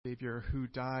Savior who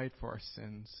died for our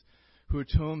sins, who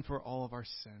atoned for all of our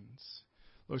sins.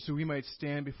 Lord, so we might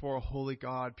stand before a holy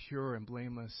God, pure and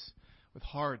blameless, with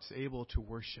hearts able to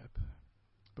worship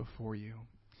before you.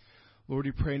 Lord,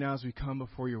 we pray now as we come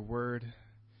before your word,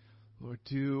 Lord,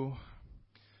 do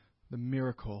the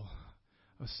miracle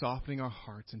of softening our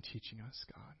hearts and teaching us,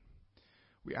 God.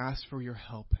 We ask for your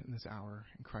help in this hour.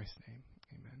 In Christ's name,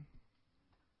 amen.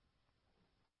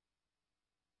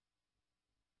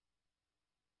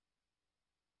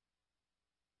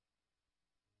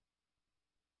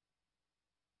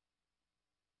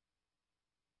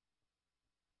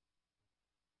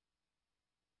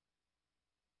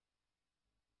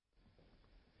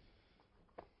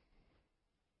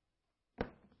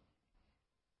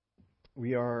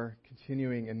 We are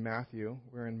continuing in Matthew.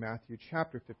 We're in Matthew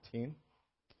chapter 15.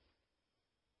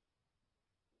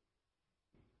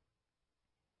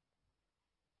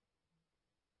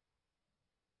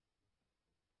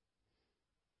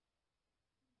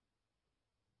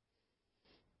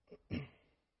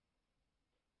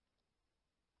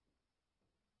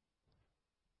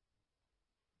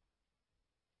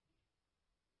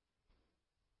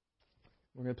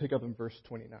 We're going to pick up in verse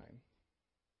 29.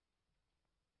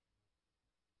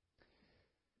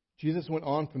 Jesus went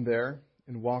on from there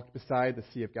and walked beside the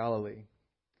Sea of Galilee.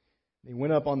 He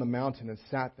went up on the mountain and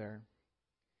sat there.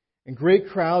 And great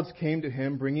crowds came to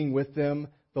him, bringing with them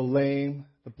the lame,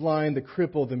 the blind, the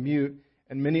crippled, the mute,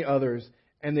 and many others.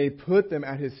 And they put them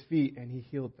at his feet, and he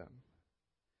healed them.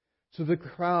 So the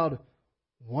crowd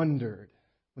wondered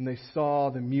when they saw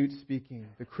the mute speaking,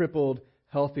 the crippled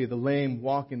healthy, the lame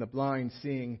walking, the blind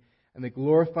seeing, and they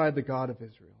glorified the God of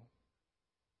Israel.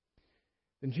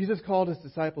 Then Jesus called his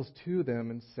disciples to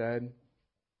them and said,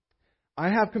 I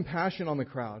have compassion on the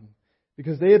crowd,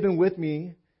 because they have been with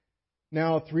me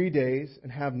now 3 days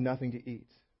and have nothing to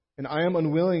eat. And I am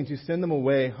unwilling to send them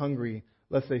away hungry,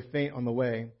 lest they faint on the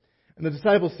way. And the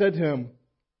disciples said to him,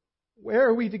 Where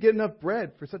are we to get enough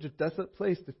bread for such a desolate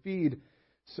place to feed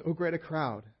so great a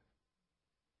crowd?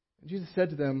 And Jesus said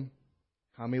to them,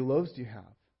 How many loaves do you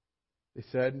have? They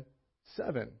said,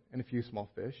 7, and a few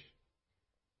small fish.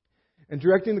 And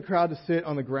directing the crowd to sit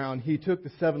on the ground, he took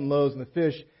the 7 loaves and the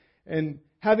fish, and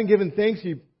having given thanks,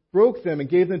 he broke them and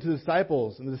gave them to the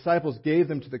disciples, and the disciples gave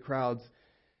them to the crowds.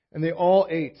 And they all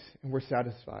ate and were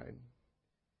satisfied.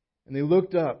 And they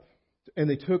looked up, and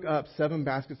they took up 7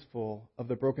 baskets full of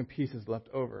the broken pieces left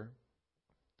over.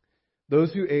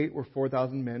 Those who ate were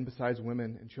 4,000 men, besides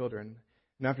women and children.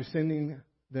 And after sending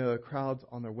the crowds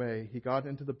on their way, he got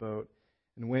into the boat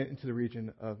and went into the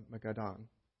region of Magadan.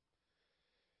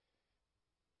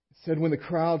 It said, when the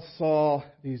crowd saw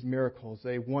these miracles,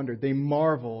 they wondered, they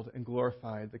marveled and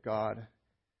glorified the God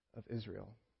of Israel.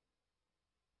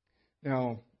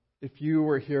 Now, if you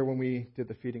were here when we did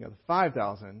the feeding of the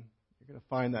 5,000, you're going to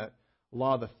find that a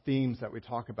lot of the themes that we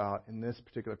talk about in this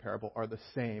particular parable are the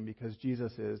same, because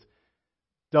Jesus is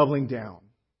doubling down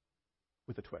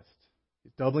with a twist.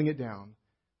 He's doubling it down,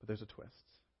 but there's a twist.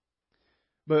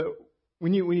 But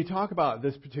when you talk about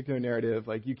this particular narrative,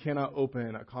 like, you cannot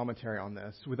open a commentary on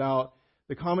this without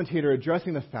the commentator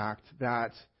addressing the fact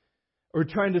that, or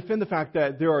trying to defend the fact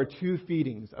that there are 2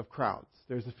 feedings of crowds.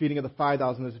 There's the feeding of the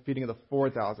 5,000, there's the feeding of the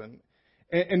 4,000.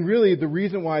 And really, the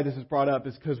reason why this is brought up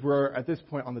is because we're, at this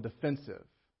point, on the defensive.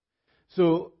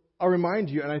 So I'll remind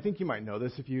you, and I think you might know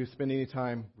this if you spend any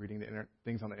time reading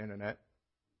things on the internet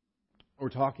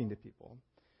or talking to people,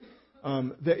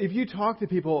 that if you talk to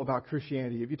people about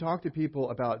Christianity, if you talk to people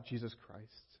about Jesus Christ,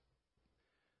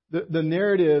 the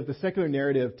narrative, the secular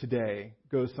narrative today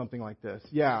goes something like this.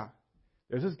 Yeah,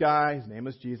 there's this guy, his name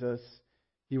was Jesus.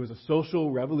 He was a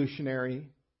social revolutionary.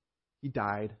 He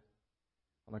died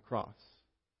on the cross.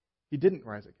 He didn't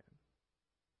rise again.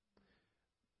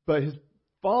 But his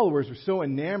followers were so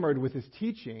enamored with his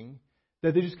teaching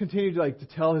that they just continued to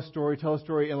tell his story,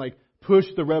 and push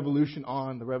the revolution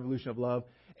on, the revolution of love.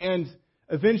 And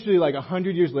eventually,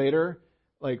 100 years later,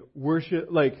 worship,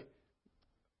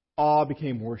 awe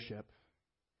became worship.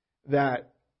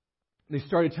 That they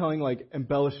started telling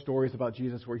embellished stories about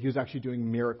Jesus where he was actually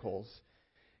doing miracles.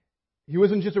 He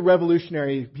wasn't just a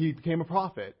revolutionary, he became a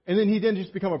prophet. And then he didn't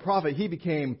just become a prophet, he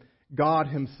became God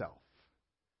himself.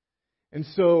 And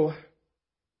so,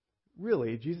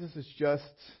 really, Jesus is just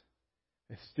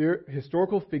a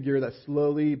historical figure that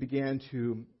slowly began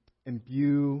to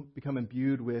become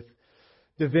imbued with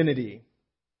divinity.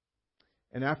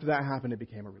 And after that happened, it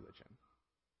became a religion.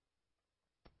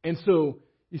 And so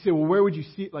you say, well, where would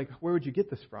you get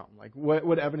this from?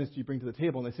 What evidence do you bring to the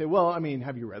table? And they say, well,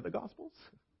 have you read the Gospels?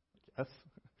 Yes.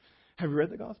 Have you read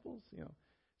the Gospels?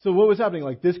 So what was happening?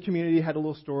 Like this community had a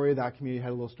little story, that community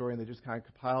had a little story, and they just kind of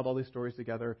compiled all these stories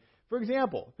together. For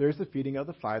example, there's the feeding of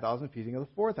the 5,000, feeding of the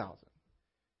 4,000.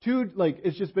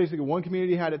 It's just basically one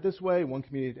community had it this way, one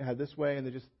community had this way, and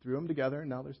they just threw them together, and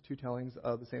now there's two tellings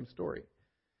of the same story.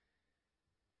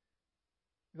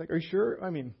 He's like, are you sure? I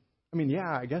mean,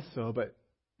 yeah, I guess so, but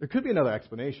there could be another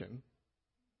explanation.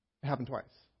 It happened twice.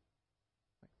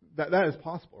 That is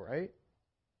possible, right?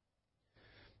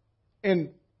 And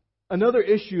another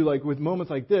issue, like with moments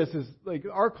like this, is like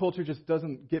our culture just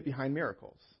doesn't get behind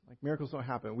miracles. Like miracles don't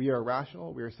happen. We are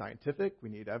rational. We are scientific. We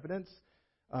need evidence.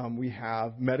 We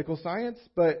have medical science.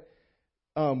 But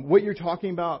what you're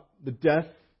talking about, the deaf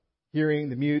hearing,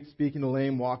 the mute speaking, the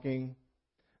lame walking,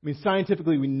 I mean,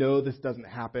 scientifically we know this doesn't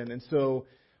happen. And so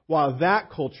while that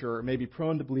culture may be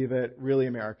prone to believe it, really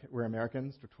we're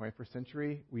Americans for 21st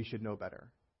century, we should know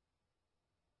better.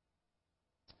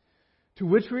 To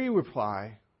which we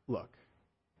reply, look,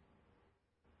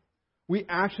 we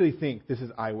actually think this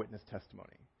is eyewitness testimony.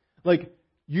 Like,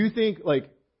 you think, like,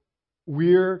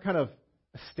 we're kind of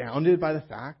astounded by the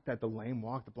fact that the lame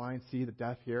walk, the blind see, the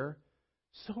deaf hear?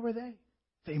 So were they.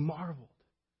 They marveled.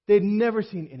 They'd never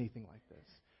seen anything like this.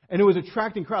 And it was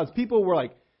attracting crowds. People were,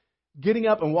 like, getting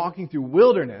up and walking through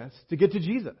wilderness to get to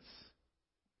Jesus.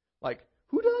 Like,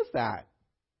 who does that?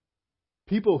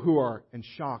 People who are in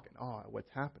shock and awe at what's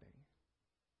happening.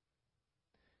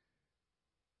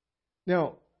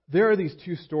 Now, there are these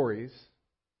two stories,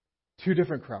 two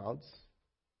different crowds,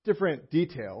 different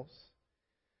details,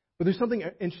 but there's something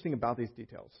interesting about these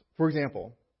details. For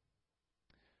example,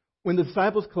 when the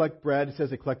disciples collect bread, it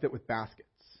says they collect it with baskets.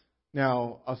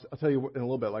 Now, I'll tell you in a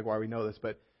little bit like why we know this,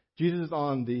 but Jesus is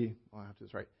on the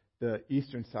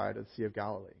eastern side of the Sea of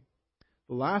Galilee.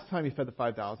 The last time he fed the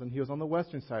 5,000, he was on the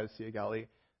western side of the Sea of Galilee.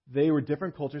 They were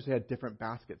different cultures. They had different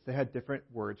baskets. They had different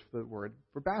words for the word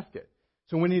for basket.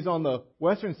 So when he's on the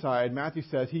western side, Matthew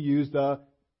says he used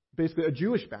basically a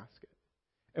Jewish basket.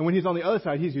 And when he's on the other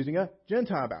side, he's using a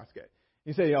Gentile basket.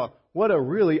 You say, what a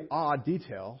really odd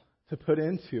detail to put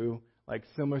into like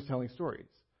similar telling stories.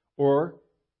 Or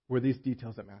were these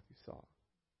details that Matthew saw?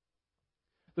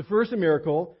 The first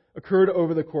miracle occurred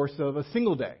over the course of a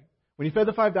single day. When he fed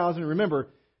the 5,000, remember,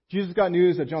 Jesus got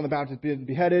news that John the Baptist had been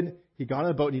beheaded. He got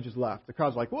on a boat and he just left. The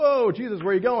crowd's like, whoa, Jesus,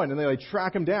 where are you going? And they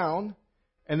track him down.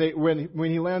 And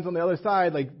when he lands on the other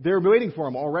side, they're waiting for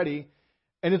him already.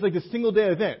 And it's like this single day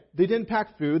event. They didn't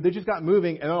pack food. They just got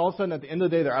moving. And then all of a sudden, at the end of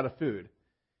the day, they're out of food.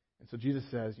 And so Jesus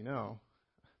says,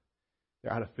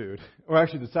 they're out of food. Or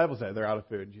actually, the disciples said they're out of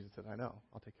food. And Jesus said, I know.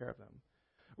 I'll take care of them.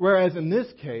 Whereas in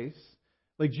this case,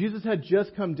 Jesus had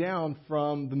just come down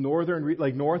from the north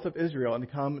of Israel and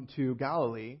come to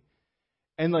Galilee.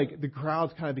 And the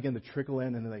crowds kind of begin to trickle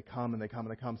in, and then they come and they come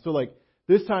and they come. So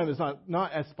this time it's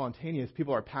not as spontaneous.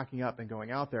 People are packing up and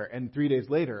going out there, and 3 days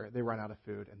later they run out of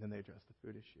food, and then they address the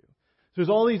food issue. So there's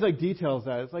all these details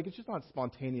that it's just not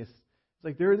spontaneous.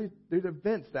 It's there's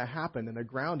events that happen, and they're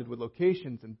grounded with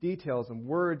locations and details and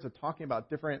words of talking about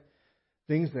different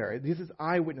things there. This is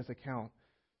eyewitness account.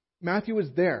 Matthew was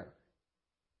there.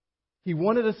 He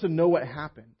wanted us to know what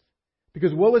happened,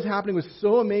 because what was happening was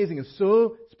so amazing and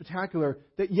so spectacular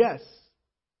that yes,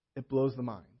 it blows the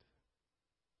mind.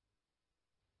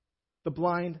 The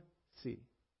blind see.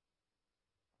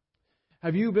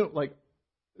 Have you been,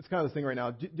 it's kind of this thing right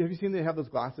now. Have you seen they have those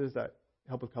glasses that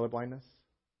help with color blindness?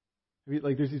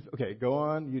 There's these, go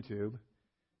on YouTube,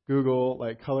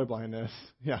 Google, color blindness.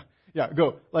 Yeah,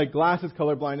 go, glasses,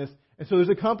 color blindness. And so there's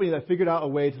a company that figured out a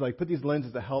way to, put these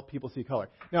lenses to help people see color.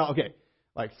 Now,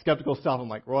 skeptical stuff, I'm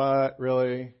like, what?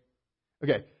 Really?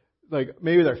 Okay,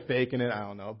 maybe they're faking it, I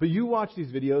don't know. But you watch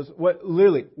these videos,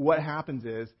 what happens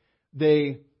is,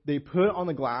 they put on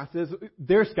the glasses.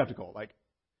 They're skeptical.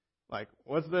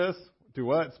 What's this? Do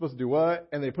what? It's supposed to do what?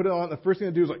 And they put it on. The first thing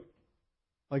they do is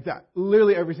like that.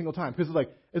 Literally every single time. Because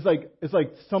it's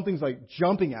like something's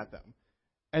jumping at them.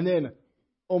 And then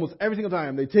almost every single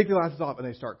time they take the glasses off and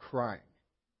they start crying.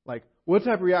 What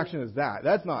type of reaction is that?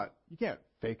 That's not, you can't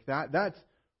fake that. That's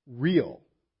real.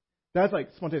 That's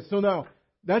spontaneous. So now,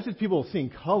 that's just people seeing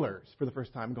colors for the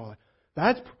first time and going,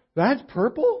 that's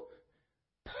purple?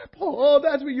 Purple. Oh,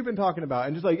 that's what you've been talking about.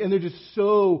 And and they're just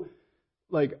so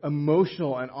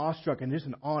emotional and awestruck and just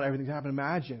in awe at everything's happening.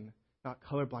 Imagine not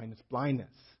color blindness,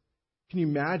 blindness. Can you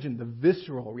imagine the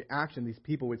visceral reaction these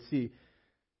people would see?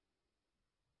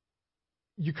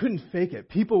 You couldn't fake it.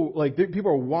 People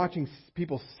are watching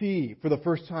people see for the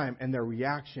first time, and their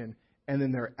reaction, and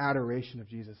then their adoration of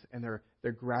Jesus and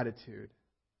their gratitude.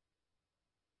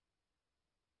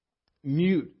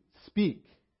 Mute, speak,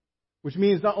 which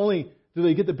means not only do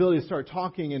they get the ability to start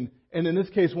talking, and in this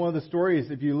case, one of the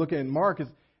stories, if you look at Mark, is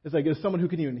is like as someone who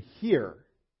can even hear.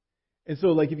 And so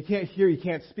like if you can't hear, you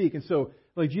can't speak. And so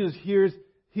like Jesus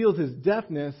heals his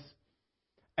deafness,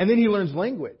 and then he learns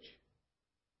language.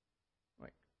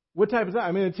 Like, what type is that?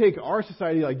 I mean, it'd take our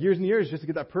society like years and years just to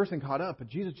get that person caught up, but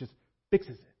Jesus just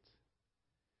fixes it.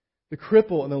 The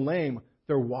cripple and the lame,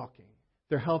 they're walking.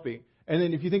 They're helping. And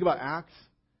then if you think about Acts,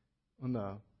 when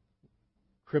the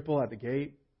cripple at the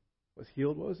gate was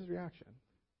healed, what was his reaction?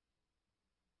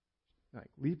 Like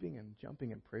leaping and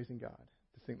jumping and praising God.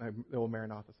 To sing the old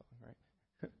Maranatha song,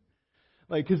 right?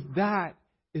 Like, because that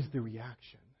is the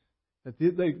reaction.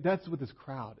 That's what this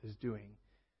crowd is doing.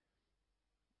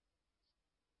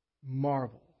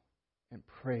 Marvel and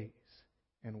praise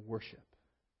and worship.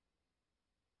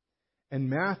 And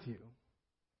Matthew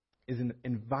is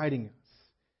inviting us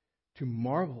to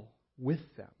marvel with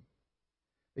them.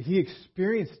 He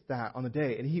experienced that on the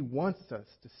day, and he wants us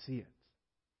to see it.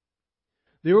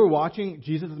 They were watching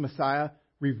Jesus the Messiah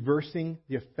reversing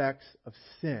the effects of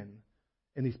sin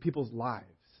in these people's lives.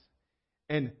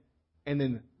 And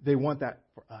then they want that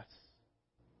for us.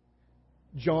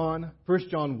 1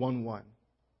 John 1:1.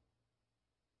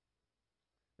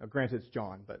 Now, granted, it's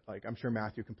John, but I'm sure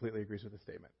Matthew completely agrees with the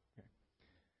statement. Okay.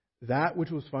 That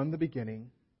which was from the beginning,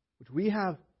 which we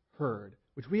have heard,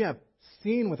 which we have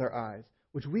seen with our eyes,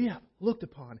 which we have looked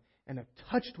upon and have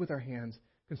touched with our hands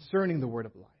concerning the word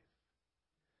of life.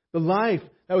 The life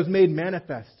that was made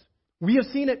manifest. We have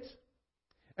seen it,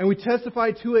 and we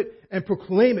testify to it and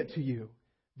proclaim it to you,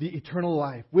 the eternal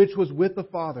life, which was with the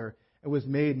Father and was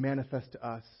made manifest to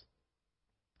us.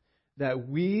 That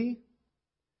we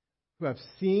who have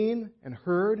seen and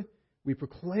heard, we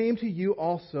proclaim to you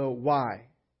also. Why?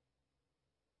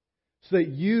 So that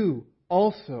you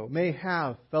also may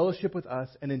have fellowship with us,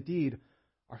 and indeed,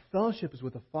 our fellowship is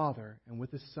with the Father and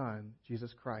with His Son,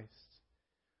 Jesus Christ.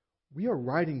 We are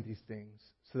writing these things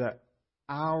so that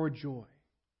our joy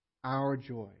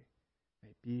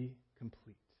may be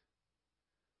complete.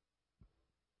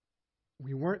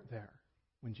 We weren't there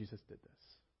when Jesus did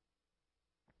this.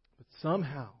 But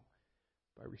somehow,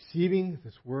 by receiving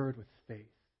this word with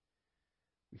faith,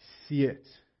 we see it.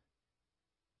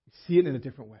 We see it in a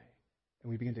different way. And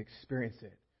we begin to experience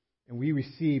it. And we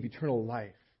receive eternal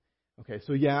life. Okay,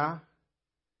 so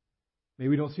maybe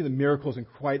we don't see the miracles in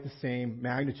quite the same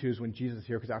magnitudes when Jesus is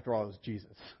here, because after all, it was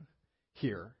Jesus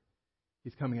here.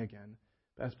 He's coming again.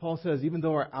 But as Paul says, even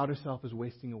though our outer self is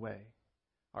wasting away,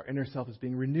 our inner self is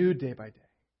being renewed day by day.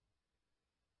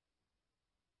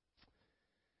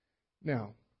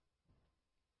 Now,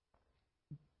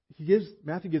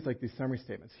 Matthew gives these summary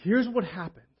statements. Here's what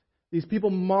happened. These people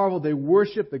marveled. They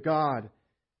worshiped the God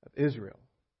of Israel.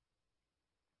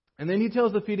 And then he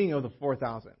tells the feeding of the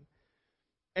 4,000.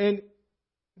 And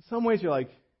in some ways you're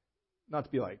not to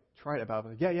be trite about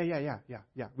it, but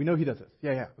yeah. We know he does this.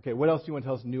 Yeah. Okay, what else do you want to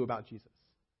tell us new about Jesus?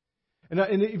 And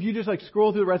if you just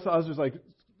scroll through the rest of others,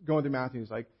 going through Matthew, he's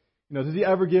does he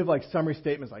ever give summary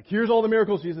statements here's all the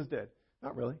miracles Jesus did?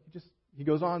 Not really. He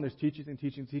goes on, there's teaching and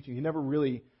teaching and teaching. He never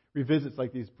really revisits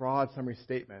these broad summary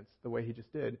statements the way he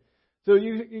just did. So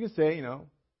you can say,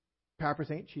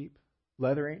 papyrus ain't cheap,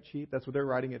 leather ain't cheap. That's what they're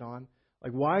writing it on.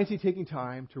 Why is he taking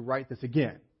time to write this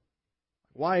again?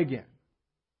 Why again?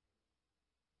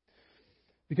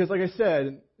 Because like I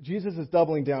said, Jesus is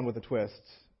doubling down with a twist.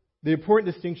 The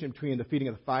important distinction between the feeding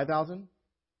of the 5,000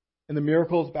 and the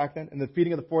miracles back then, and the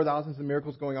feeding of the 4,000 and the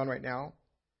miracles going on right now,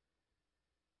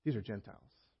 these are Gentiles.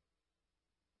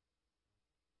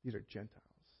 These are Gentiles.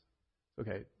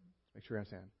 Okay, make sure you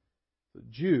understand. The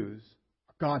Jews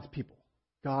are God's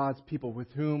people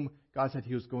with whom God said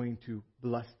He was going to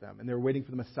bless them. And they're waiting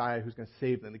for the Messiah who's going to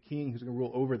save them, the King who's going to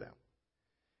rule over them.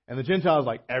 And the Gentiles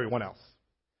everyone else.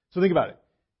 So think about it.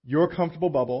 Your comfortable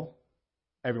bubble,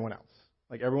 everyone else.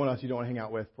 Everyone else you don't want to hang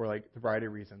out with for a variety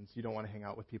of reasons. You don't want to hang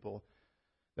out with people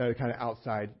that are kind of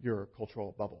outside your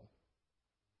cultural bubble.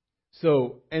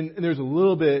 So, and there's a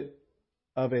little bit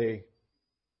of a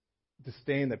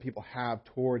disdain that people have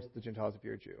towards the Gentiles if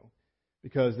you're a Jew,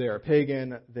 because they are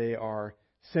pagan, they are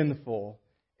sinful,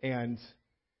 and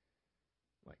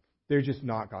they're just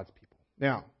not God's people.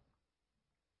 Now,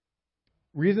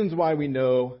 reasons why we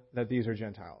know that these are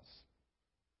Gentiles.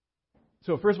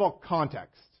 So first of all,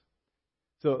 context.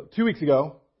 So 2 weeks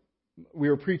ago, we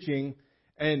were preaching,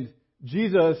 and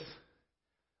Jesus,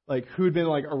 who'd been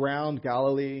around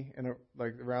Galilee and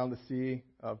around the Sea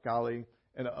of Galilee,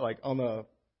 and on the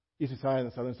eastern side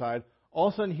and the southern side, all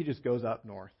of a sudden he just goes up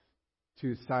north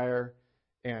to Tyre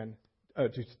and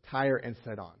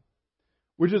Sidon,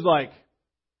 which is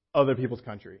other people's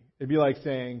country. It'd be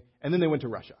saying, and then they went to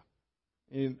Russia.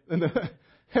 Okay,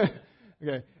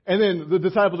 and then the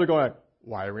disciples are going,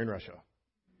 why are we in Russia?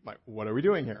 like, what are we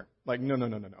doing here? Like, no.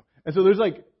 And so there's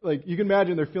like you can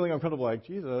imagine they're feeling uncomfortable, like,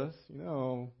 Jesus, we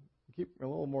keep a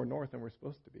little more north than we're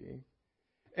supposed to be.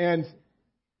 And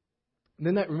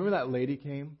then remember that lady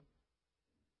came?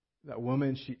 That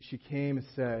woman, she came and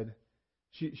said,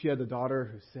 she had a daughter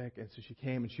who's sick, and so she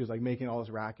came and she was like making all this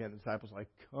racket, and the disciples were like,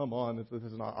 come on, this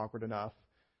is not awkward enough.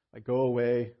 Like, go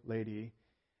away, lady.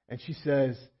 And she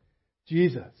says,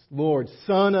 Jesus, Lord,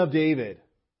 Son of David.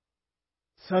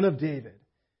 Son of David.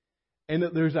 And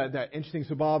there's that interesting,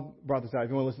 so Bob brought this out. If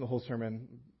you want to listen to the whole sermon,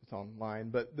 it's online.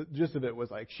 But the gist of it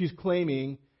was like, she's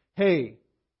claiming, hey,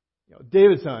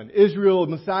 David's son, Israel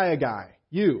Messiah guy,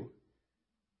 you,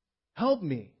 help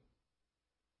me.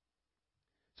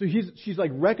 So she's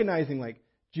like recognizing like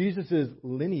Jesus'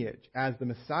 lineage as the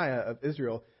Messiah of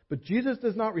Israel, but Jesus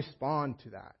does not respond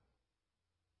to that.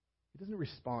 He doesn't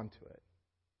respond to it.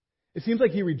 It seems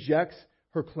like he rejects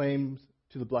her claims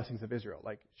to the blessings of Israel.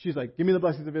 Like, she's like, give me the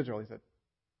blessings of Israel. He said,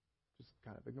 just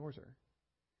kind of ignores her.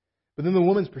 But then the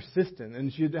woman's persistent,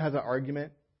 and she has an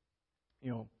argument,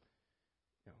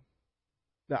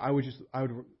 that I would,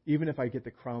 even if I get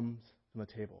the crumbs from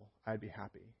the table, I'd be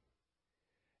happy.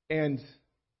 And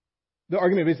the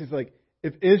argument basically is like,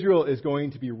 if Israel is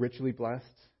going to be richly blessed,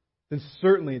 then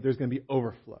certainly there's going to be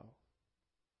overflow.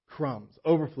 Crumbs,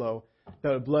 overflow,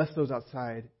 that would bless those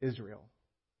outside Israel.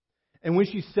 And when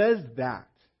she says that,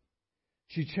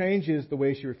 she changes the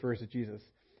way she refers to Jesus.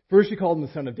 First, she called him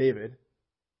the Son of David,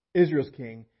 Israel's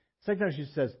king. Second time, she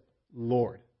says,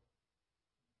 Lord.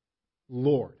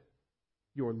 Lord.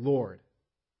 Your Lord.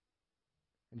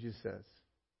 And Jesus says,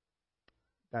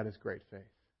 that is great faith,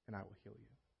 and I will heal you,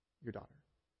 your daughter.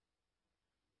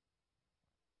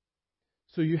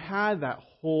 So you had that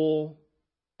whole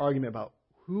argument about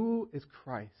who is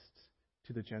Christ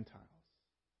to the Gentiles.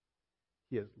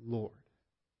 He is Lord.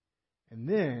 And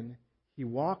then he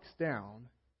walks down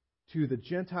to the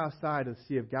Gentile side of the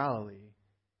Sea of Galilee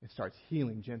and starts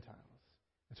healing Gentiles,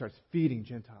 and starts feeding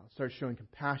Gentiles, starts showing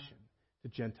compassion to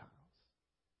Gentiles.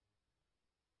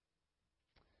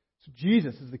 So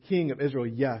Jesus is the King of Israel,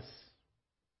 yes.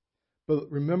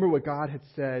 But remember what God had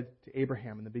said to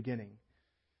Abraham in the beginning.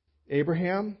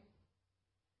 Abraham,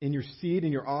 in your seed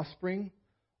and your offspring,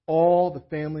 all the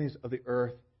families of the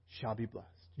earth shall be blessed.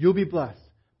 You'll be blessed,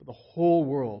 but the whole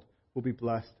world will be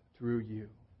blessed through you.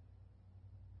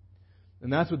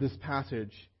 And that's what this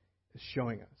passage is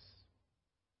showing us.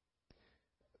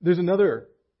 There's another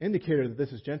indicator that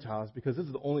this is Gentiles, because this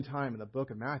is the only time in the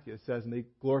book of Matthew it says, and they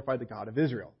glorified the God of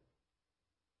Israel.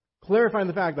 Clarifying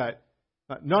the fact that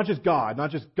not just God, not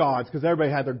just gods, because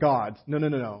everybody had their gods.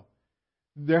 No.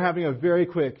 They're having a very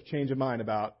quick change of mind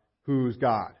about who's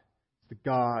God. It's the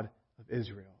God of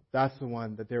Israel. That's the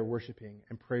one that they're worshiping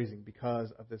and praising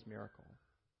because of this miracle.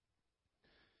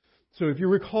 So if you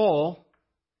recall,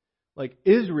 like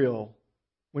Israel,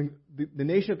 when the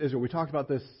nation of Israel, we talked about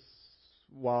this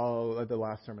while at the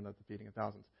last sermon at the Feeding of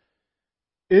Thousands.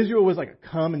 Israel was like a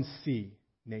come and see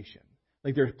nation.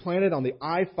 Like they're planted on the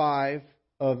I-5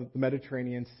 of the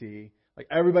Mediterranean Sea. Like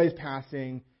everybody's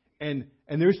passing, and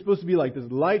they're supposed to be like this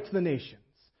light to the nations.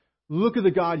 Look at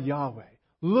the God Yahweh.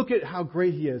 Look at how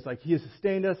great He is. Like He has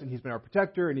sustained us, and He's been our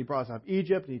protector, and He brought us out of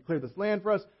Egypt, and He cleared this land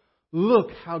for us.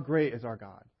 Look how great is our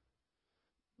God.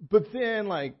 But then,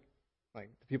 like the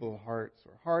people's hearts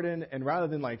were hardened, and rather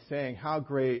than like saying how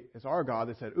great is our God,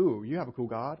 they said, "Ooh, you have a cool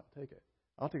God. I'll take it.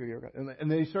 I'll take your God."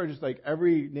 And they started just like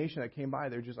every nation that came by,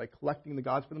 they're just like collecting the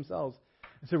gods for themselves.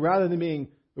 And so rather than being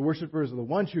the worshipers of the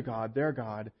one true God, their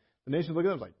God, the nations look at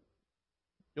them like,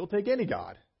 "You'll take any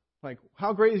God. Like,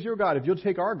 how great is your God if you'll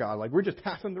take our God? Like, we're just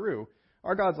passing through.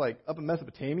 Our God's like up in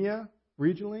Mesopotamia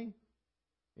regionally,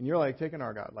 and you're like taking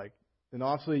our God. Like, then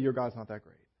obviously your God's not that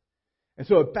great." And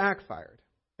so it backfired.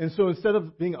 And so instead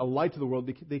of being a light to the world,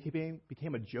 they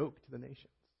became a joke to the nations.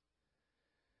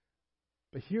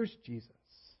 But here's Jesus,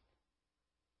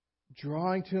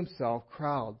 drawing to Himself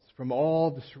crowds from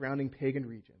all the surrounding pagan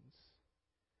regions,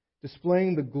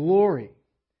 displaying the glory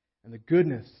and the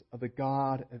goodness of the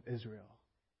God of Israel,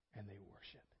 and they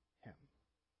worship Him.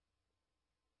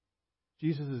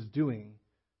 Jesus is doing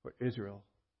what Israel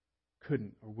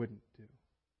couldn't or wouldn't do.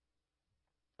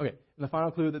 Okay, and the final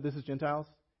clue that this is Gentiles,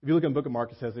 if you look in the book of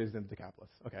Mark, it says He's in Decapolis.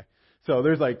 Okay, so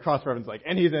there's like cross-reference, like,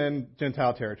 and He's in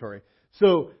Gentile territory.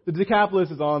 So the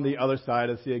Decapolis is on the other side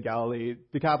of the Sea of Galilee,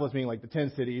 Decapolis being like the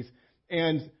 10 cities.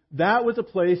 And that was a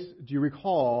place, do you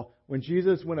recall, when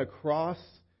Jesus went across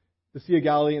the Sea of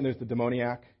Galilee and there's the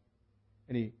demoniac,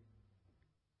 and He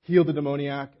healed the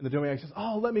demoniac, and the demoniac says,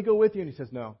 "Oh, let me go with you." And He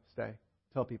says, "No, stay.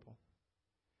 Tell people."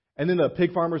 And then the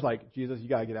pig farmer's like, "Jesus, you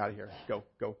got to get out of here. Go.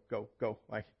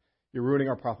 Like, you're ruining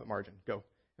our profit margin. Go."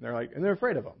 And they're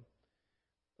afraid of him.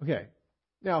 Okay.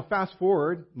 Now, fast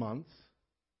forward months,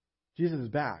 Jesus is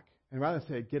back. And rather than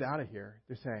say, get out of here,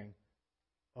 they're saying,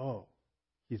 oh,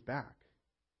 he's back.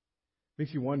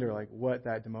 Makes you wonder, like, what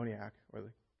that demoniac or the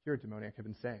cured demoniac had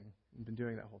been saying and been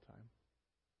doing that whole time.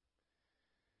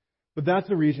 But that's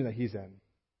the region that he's in.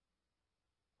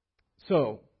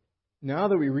 So, now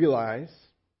that we realize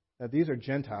that these are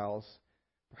Gentiles,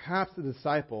 perhaps the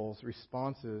disciples'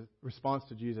 response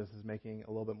to Jesus is making a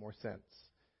little bit more sense.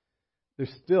 They're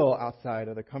still outside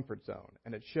of the comfort zone,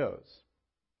 and it shows.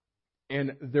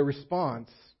 And their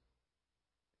response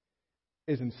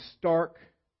is in stark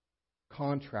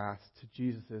contrast to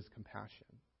Jesus' compassion.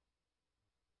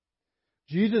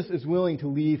 Jesus is willing to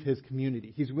leave his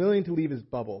community. He's willing to leave his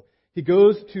bubble. He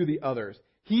goes to the others.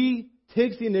 He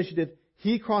takes the initiative.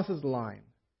 He crosses the line.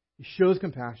 He shows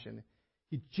compassion.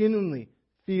 He genuinely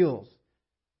feels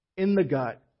in the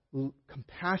gut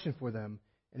compassion for them,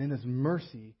 and in his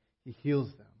mercy, he heals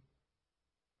them.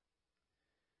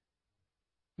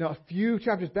 Now, a few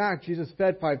chapters back, Jesus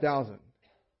fed 5,000.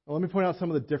 Now, let me point out some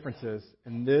of the differences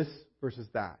in this versus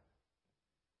that.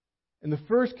 In the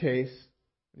first case,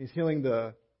 when he's healing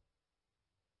the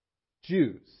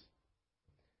Jews,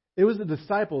 it was the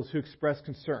disciples who expressed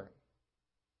concern.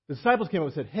 The disciples came up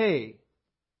and said, hey,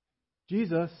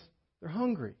 Jesus, they're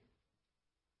hungry.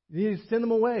 You need to send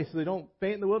them away so they don't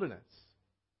faint in the wilderness.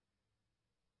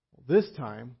 Well, this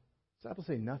time, the disciples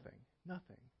say nothing.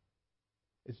 Nothing.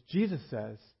 It's Jesus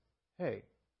says, hey,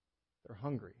 they're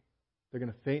hungry. They're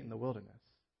going to faint in the wilderness.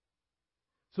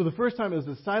 So the first time it was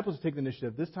the disciples who take the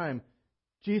initiative. This time,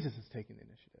 Jesus is taking the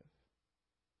initiative.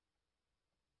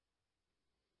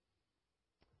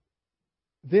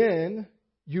 Then,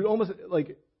 you almost,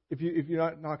 like, if you're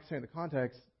not understanding the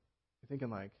context, you're thinking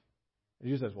like, and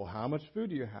Jesus says, well, how much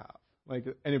food do you have? Like,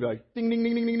 and you'd be like, ding, ding,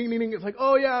 ding, ding, ding, ding, ding. It's like,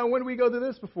 oh yeah, when did we go through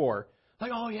this before?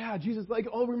 Like, oh yeah, Jesus, like,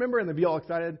 oh, remember, and they'd be all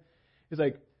excited. He's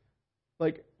like,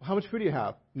 how much food do you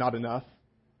have? Not enough.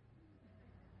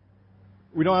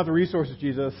 We don't have the resources,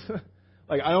 Jesus.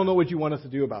 Like, I don't know what you want us to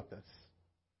do about this.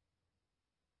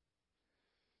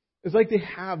 It's like they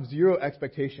have zero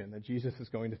expectation that Jesus is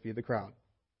going to feed the crowd.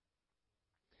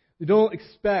 They don't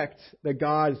expect that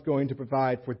God is going to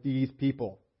provide for these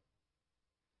people.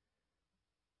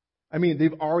 I mean,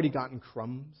 they've already gotten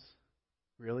crumbs.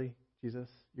 Really, Jesus?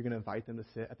 You're going to invite them to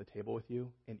sit at the table with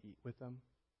you and eat with them?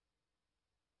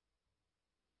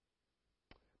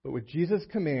 But with Jesus'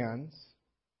 commands,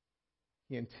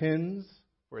 he intends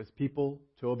for his people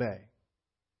to obey.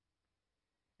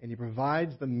 And he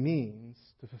provides the means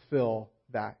to fulfill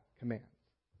that command.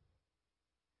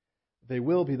 They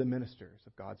will be the ministers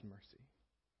of God's mercy,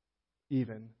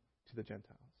 even to the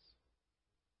Gentiles.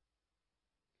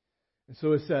 And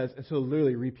so it says, and so it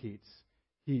literally repeats,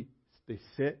 they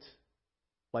sit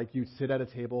like you'd sit at a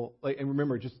table. Like, and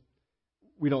remember,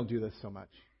 we don't do this so much.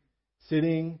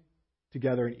 Sitting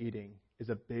together and eating is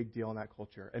a big deal in that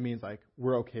culture. It means like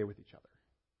we're okay with each other.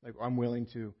 Like I'm willing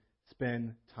to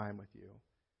spend time with you.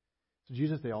 So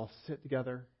Jesus, they all sit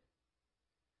together.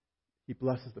 He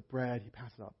blesses the bread. He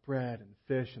passes out bread and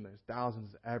fish, and there's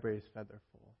thousands. Everybody's fed. They're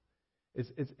full.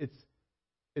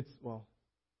 It's well,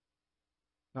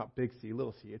 not big C,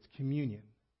 little c. It's communion.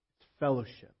 It's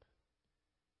fellowship.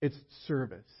 It's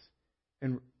service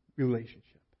and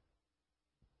relationship.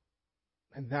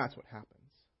 And that's what happens.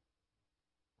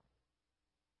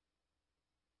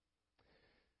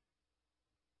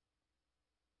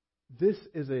 This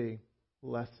is a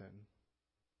lesson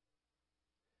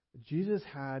that Jesus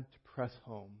had to press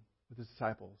home with his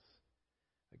disciples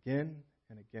again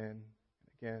and again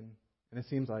and again, and it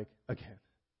seems like again.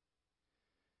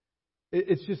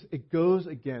 It goes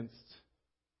against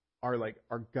our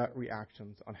gut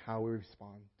reactions on how we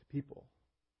respond to people.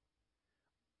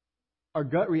 Our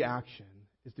gut reaction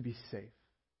is to be safe.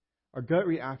 Our gut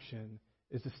reaction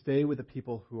is to stay with the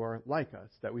people who are like us,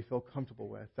 that we feel comfortable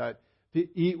with, that to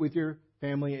eat with your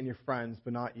family and your friends,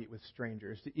 but not eat with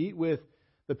strangers, to eat with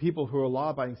the people who are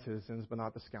law-abiding citizens, but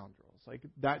not the scoundrels. Like,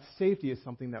 that safety is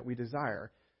something that we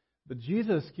desire. But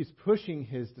Jesus keeps pushing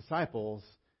his disciples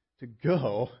to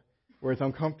go where it's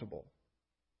uncomfortable.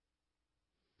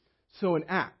 So in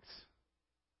Acts,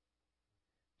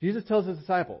 Jesus tells his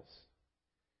disciples,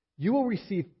 you will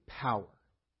receive power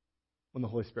when the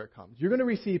Holy Spirit comes. You're going to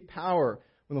receive power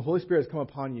when the Holy Spirit has come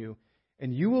upon you,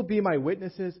 and you will be my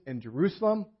witnesses in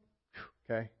Jerusalem.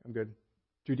 Okay, I'm good.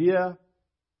 Judea.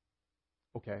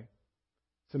 Okay.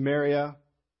 Samaria.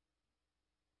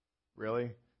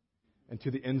 Really? And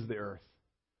to the ends of the earth.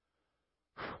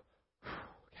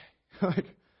 Okay.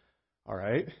 All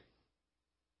right.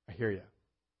 I hear you.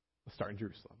 Let's start in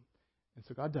Jerusalem. And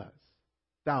so God does.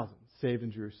 thousands saved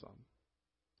in Jerusalem.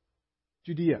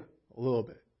 Judea, a little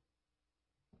bit.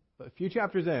 But a few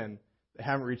chapters in, they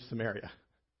haven't reached Samaria.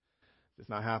 It's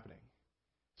not happening.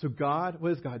 So what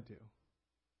does God do?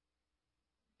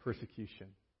 Persecution.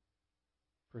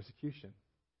 Persecution.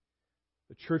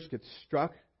 The church gets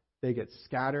struck, they get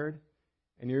scattered,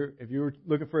 and if you were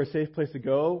looking for a safe place to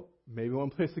go, maybe one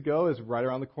place to go is right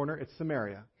around the corner. It's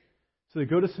Samaria. So they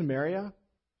go to Samaria.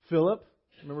 Philip,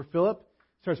 remember Philip,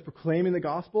 starts proclaiming the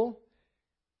gospel,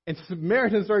 and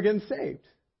Samaritans start getting saved.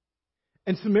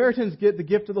 And Samaritans get the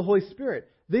gift of the Holy Spirit.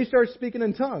 They start speaking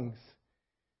in tongues.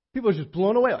 People are just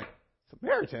blown away, like,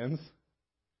 Samaritans?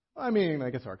 Well, I mean,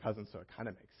 I guess our cousins, so it kind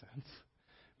of makes sense.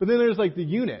 But then there's like the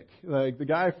eunuch, like the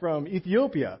guy from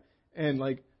Ethiopia, and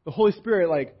like the Holy Spirit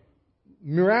like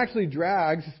miraculously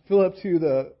drags Philip to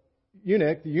the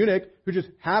eunuch who just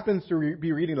happens to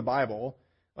be reading the Bible.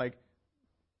 Like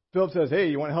Philip says, "Hey,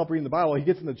 you want help reading the Bible?" He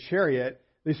gets in the chariot.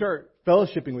 They start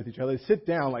fellowshipping with each other. They sit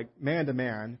down like man to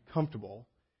man, comfortable.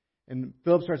 And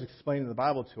Philip starts explaining the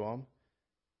Bible to him.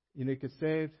 Eunuch gets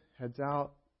saved, heads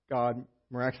out. God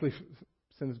miraculously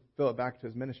sends Philip back to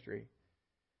his ministry.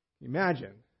 Can you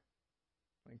imagine?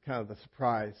 Like kind of the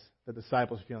surprise the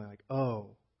disciples are feeling like,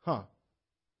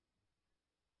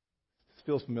 this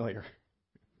feels familiar.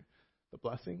 The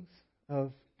blessings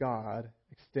of God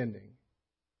extending.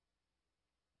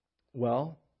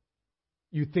 Well,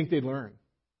 you'd think they'd learn.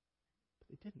 But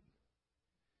they didn't.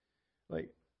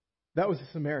 Like, that was the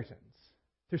Samaritans.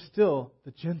 There's still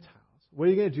the Gentiles. What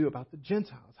are you going to do about the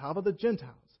Gentiles? How about the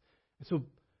Gentiles? And so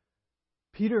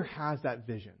Peter has that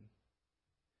vision.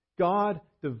 God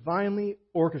divinely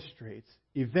orchestrates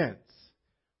events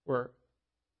where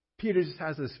Peter just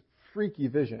has this freaky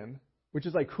vision, which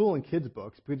is like cool in kids'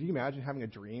 books. But can you imagine having a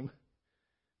dream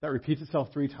that repeats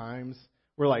itself 3 times,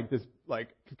 where like this like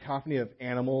cacophony of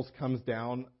animals comes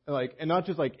down, like, and not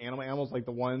just like animals, like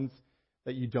the ones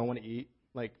that you don't want to eat.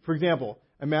 Like, for example,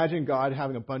 imagine God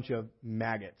having a bunch of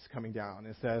maggots coming down.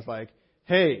 It says like,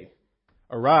 "Hey,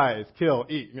 arise, kill,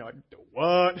 eat." And you're like,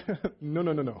 "What?"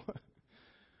 No.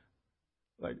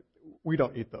 Like, we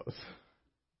don't eat those.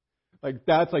 Like,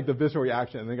 that's like the visceral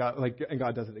reaction. And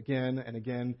God does it again and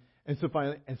again. And so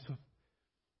finally,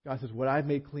 God says, "What I've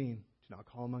made clean, do not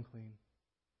call them unclean."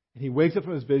 And he wakes up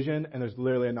from his vision, and there's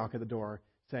literally a knock at the door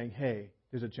saying, "Hey,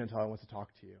 there's a Gentile who wants to talk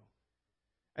to you."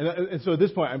 And so at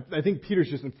this point, I think Peter's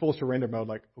just in full surrender mode,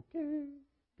 like, "Okay,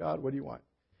 God, what do you want?"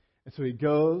 And so he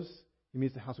goes, he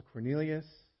meets the house of Cornelius,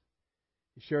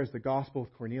 he shares the gospel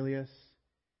with Cornelius,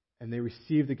 and they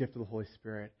receive the gift of the Holy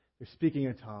Spirit. They're speaking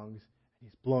in tongues, and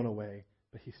he's blown away,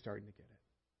 but he's starting to get it.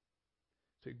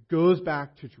 So he goes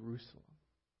back to Jerusalem,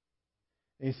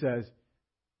 and he says,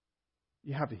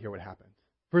 "You have to hear what happened.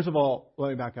 First of all, let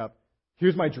me back up.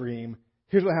 Here's my dream.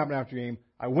 Here's what happened after the dream.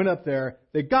 I went up there.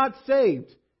 They got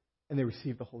saved, and they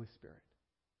received the Holy Spirit."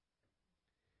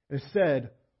 And it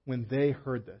said, when they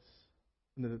heard this,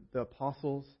 when the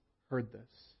apostles heard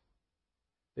this,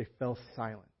 they fell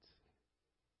silent.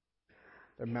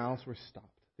 Their mouths were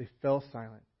stopped. They fell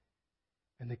silent.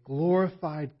 And they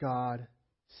glorified God,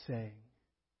 saying,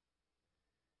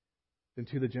 "Then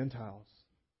to the Gentiles,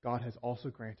 God has also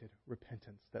granted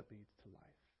repentance that leads to life."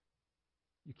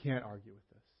 You can't argue with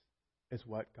this. It's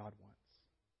what God wants.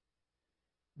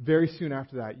 Very soon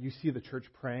after that, you see the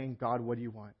church praying, "God, what do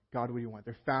you want? God, what do you want?"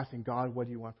 They're fasting, "God, what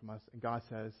do you want from us?" And God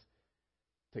says,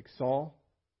 "Take Saul,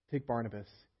 take Barnabas,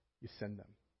 you send them.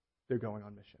 They're going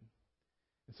on mission."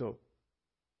 And so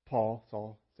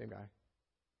Saul, same guy,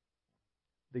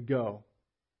 they go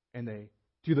and they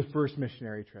do the first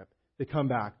missionary trip. They come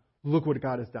back, look what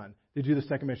God has done. They do the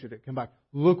second missionary trip, come back,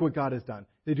 look what God has done.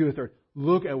 They do the third,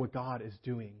 look at what God is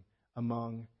doing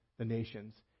among the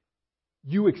nations.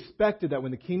 You expected that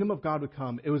when the kingdom of God would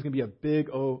come, it was going to be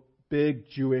a big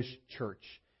Jewish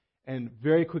church. And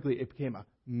very quickly it became a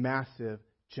massive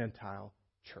Gentile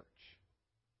church.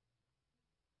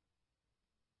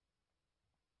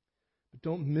 But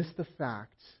don't miss the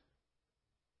fact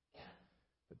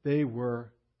that they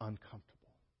were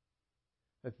uncomfortable,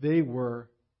 that they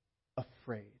were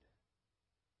afraid.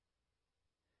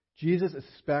 Jesus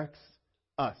expects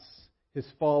us, his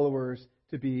followers,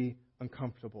 to be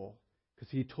uncomfortable because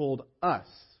he told us,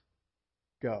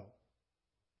 "Go."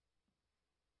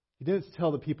 He didn't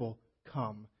tell the people,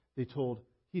 "Come." He told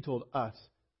us,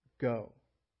 "Go."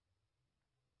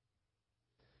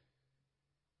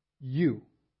 You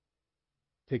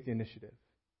take the initiative.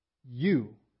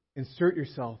 You insert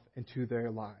yourself into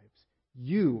their lives.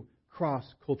 You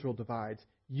cross cultural divides.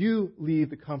 You leave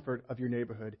the comfort of your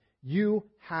neighborhood. You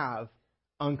have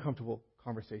uncomfortable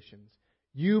conversations.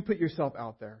 You put yourself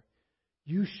out there.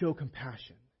 You show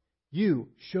compassion. You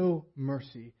show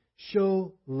mercy,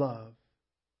 show love.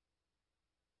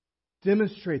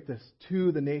 Demonstrate this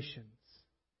to the nations.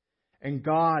 And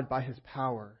God, by His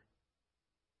power,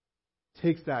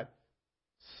 takes that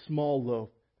small loaf,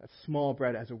 that small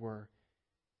bread, as it were,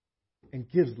 and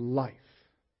gives life.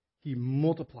 He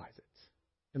multiplies it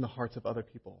in the hearts of other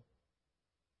people.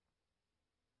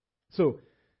 So,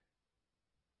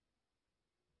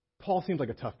 Paul seems like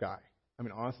a tough guy. I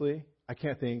mean, honestly, I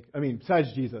can't think. I mean,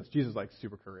 besides Jesus is like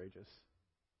super courageous.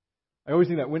 I always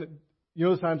think that when, you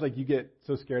know, those times like you get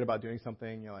so scared about doing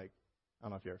something, you're like, I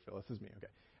don't know if you ever feel this is me, okay.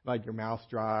 Like your mouth's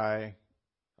dry.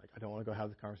 Like, I don't want to go have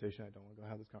this conversation. I don't want to go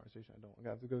have this conversation. I don't want to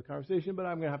have to go to this conversation, but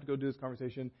I'm going to have to go do this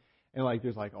conversation. And like,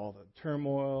 there's like all the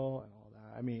turmoil and all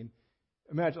that. I mean,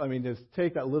 just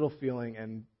take that little feeling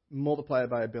and multiply it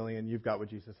by 1 billion. You've got what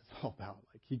Jesus is all about.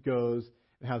 Like, He goes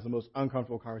and has the most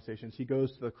uncomfortable conversations. He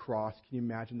goes to the cross. Can you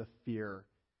imagine the fear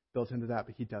built into that?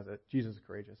 But He does it. Jesus is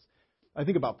courageous. I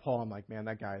think about Paul. I'm like, man,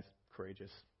 that guy's courageous.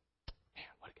 Man,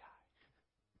 what a guy.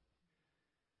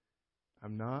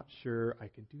 I'm not sure I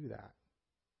can do that.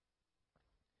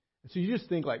 And so you just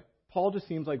think, like, Paul just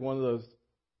seems like one of those,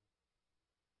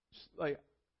 like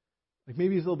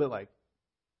maybe he's a little bit, like,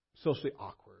 socially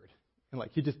awkward. And,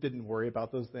 like, he just didn't worry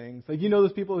about those things. Like, you know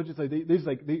those people who just, like,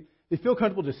 they feel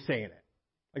comfortable just saying it.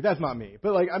 Like, that's not me.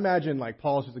 But, like, imagine, like,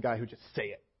 Paul's just a guy who just say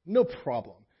it. No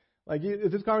problem. Like,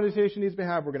 if this conversation needs to be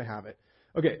had, we're going to have it.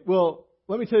 Okay, well,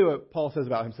 let me tell you what Paul says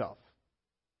about himself.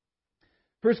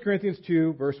 1 Corinthians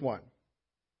 2, verse 1.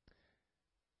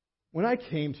 When I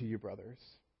came to you, brothers,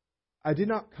 I did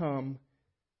not come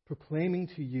proclaiming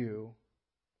to you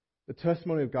the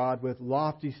testimony of God with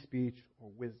lofty speech or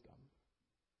wisdom.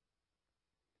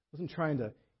 I wasn't trying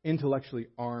to intellectually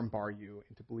armbar you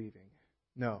into believing.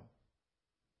 No.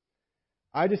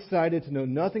 I decided to know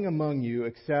nothing among you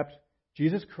except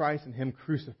Jesus Christ and Him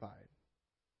crucified.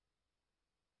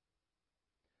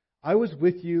 I was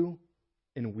with you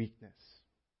in weakness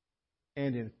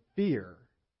and in fear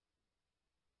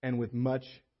and with much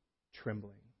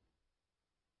trembling.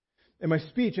 And my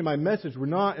speech and my message were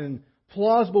not in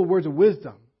plausible words of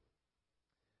wisdom,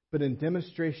 but in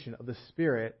demonstration of the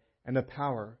Spirit and of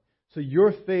power, so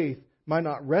your faith might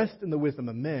not rest in the wisdom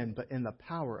of men, but in the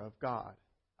power of God.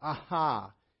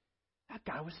 Aha! That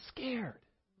guy was scared.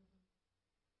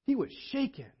 He was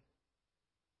shaken.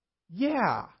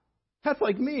 Yeah, that's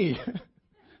like me.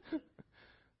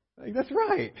 Like, that's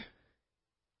right.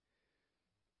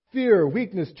 Fear,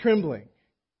 weakness, trembling.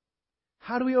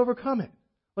 How do we overcome it?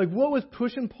 Like, what was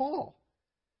pushing Paul?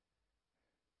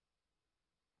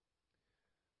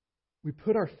 We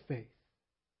put our faith,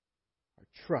 our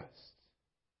trust,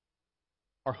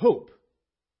 our hope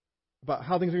about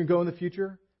how things are going to go in the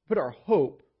future, put our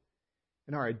hope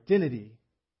and our identity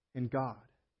in God.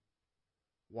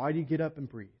 Why do you get up and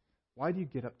breathe? Why do you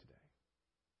get up today?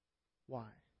 Why?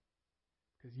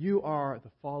 Because you are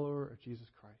the follower of Jesus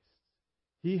Christ.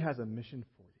 He has a mission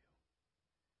for you.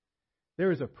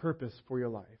 There is a purpose for your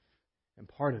life, and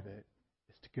part of it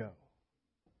is to go.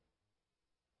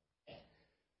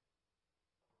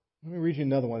 Let me read you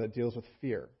another one that deals with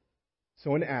fear.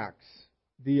 So in Acts,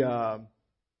 the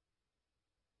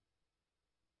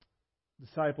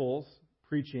disciples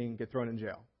preaching get thrown in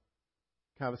jail.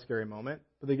 Kind of a scary moment,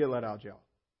 but they get let out of jail.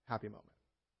 Happy moment.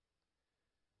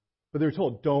 But they're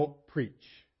told, don't preach.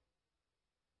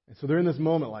 And so they're in this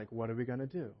moment like, what are we going to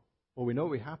do? Well, we know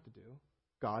what we have to do.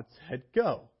 God said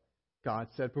go. God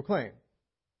said proclaim.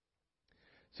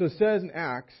 So it says in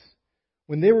Acts,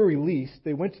 when they were released,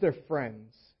 they went to their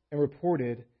friends and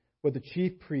reported what the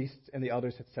chief priests and the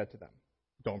elders had said to them.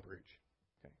 Don't preach.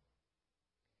 Okay.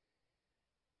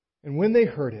 And when they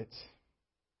heard it,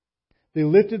 they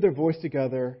lifted their voice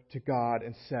together to God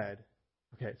and said,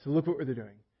 okay, so look what they're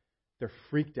doing. They're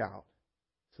freaked out,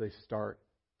 so they start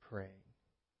praying.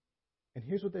 And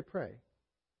here's what they pray.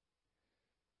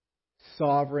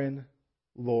 Sovereign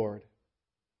Lord,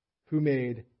 who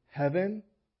made heaven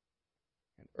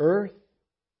and earth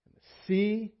and the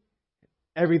sea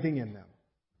and everything in them.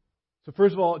 So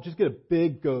first of all, just get a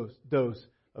big dose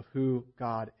of who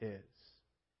God is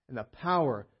and the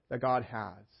power that God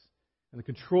has and the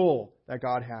control that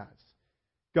God has.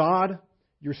 God,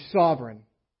 you're sovereign.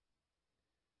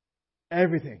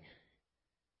 Everything,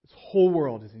 this whole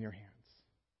world is in your hands.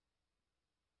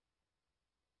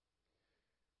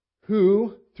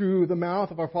 Who, through the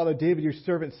mouth of our father David, your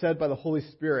servant, said by the Holy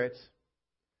Spirit,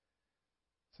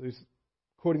 so he's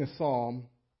quoting a psalm,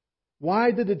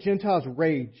 why did the Gentiles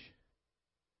rage?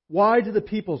 Why did the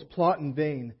peoples plot in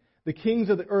vain? The kings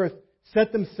of the earth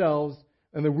set themselves,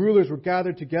 and the rulers were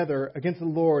gathered together against the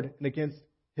Lord and against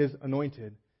His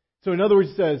anointed. So in other words,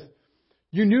 he says,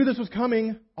 You knew this was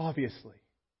coming, obviously.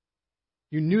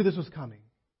 You knew this was coming.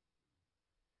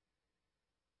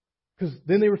 Because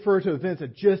then they refer to events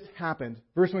that just happened.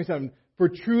 Verse 27, for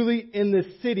truly in this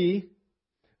city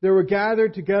there were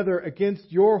gathered together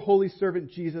against your holy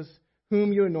servant Jesus,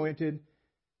 whom you anointed,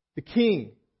 the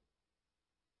king,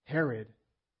 Herod,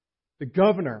 the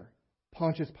governor,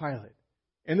 Pontius Pilate.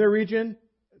 In their region,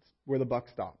 it's where the buck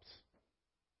stops.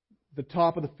 The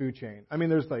top of the food chain. I mean,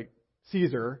 there's like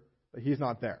Caesar, but he's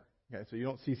not there. Okay, so you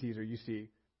don't see Caesar, you see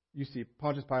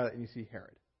Pontius Pilate and you see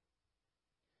Herod.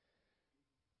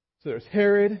 So there's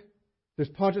Herod, there's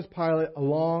Pontius Pilate,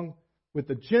 along with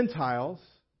the Gentiles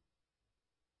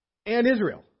and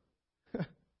Israel.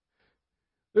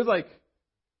 There's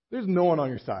no one on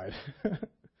your side.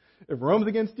 If Rome's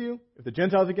against you, if the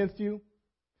Gentiles are against you,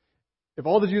 if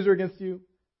all the Jews are against you,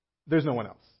 there's no one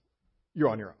else. You're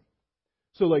on your own.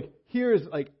 So here's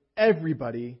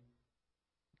everybody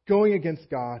going against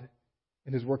God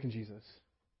and His work in Jesus.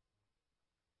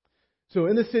 So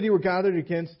in the city were gathered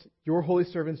against your holy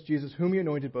servants Jesus, whom you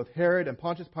anointed, both Herod and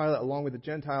Pontius Pilate, along with the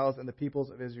Gentiles and the peoples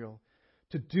of Israel,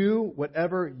 to do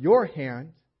whatever your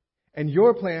hand and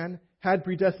your plan had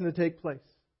predestined to take place.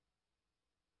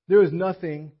 There was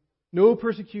nothing, no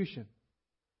persecution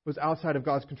was outside of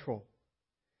God's control.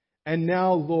 And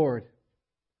now, Lord,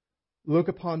 look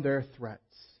upon their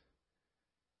threats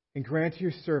and grant to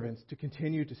your servants to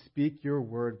continue to speak your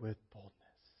word with boldness.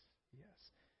 Yes.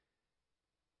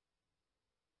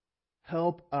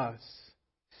 Help us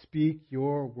speak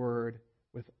your word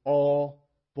with all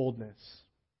boldness,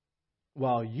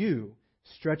 while you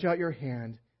stretch out your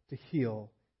hand to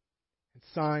heal, and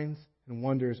signs and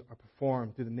wonders are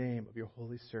performed through the name of your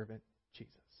holy servant,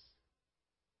 Jesus.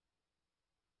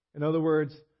 In other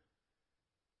words,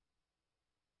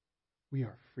 we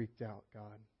are freaked out,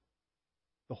 God.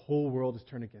 The whole world is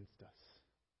turned against us.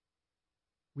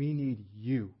 We need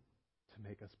you to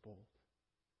make us bold.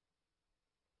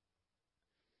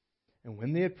 And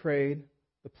when they had prayed,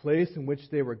 the place in which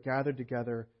they were gathered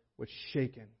together was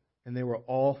shaken, and they were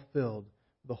all filled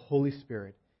with the Holy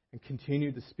Spirit and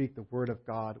continued to speak the word of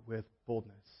God with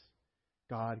boldness.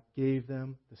 God gave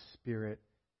them the spirit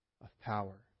of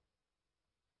power.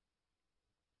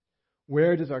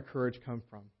 Where does our courage come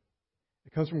from?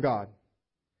 It comes from God.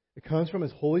 It comes from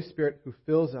His Holy Spirit who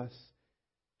fills us,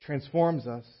 transforms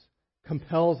us,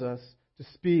 compels us to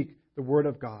speak the Word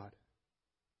of God.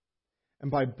 And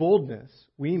by boldness,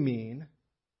 we mean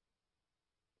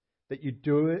that you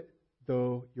do it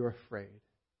though you're afraid.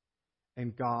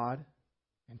 And God,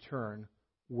 in turn,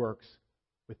 works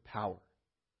with power.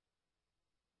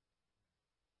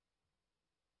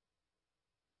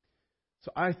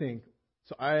 So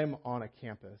I am on a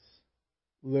campus,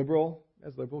 liberal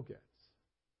as liberal gets.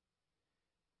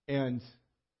 And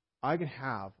I can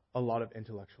have a lot of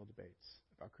intellectual debates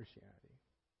about Christianity.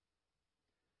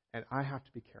 And I have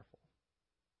to be careful.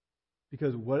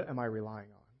 Because what am I relying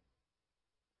on?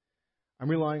 I'm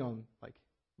relying on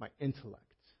my intellect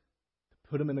to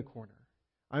put them in the corner.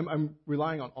 I'm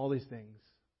relying on all these things.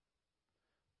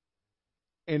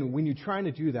 And when you're trying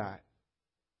to do that,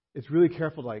 it's really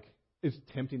careful, it's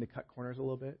tempting to cut corners a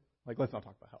little bit. Let's not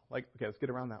talk about hell. Okay, let's get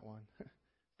around that one. Let's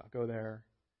not go there.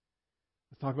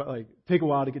 Let's talk about, take a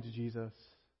while to get to Jesus.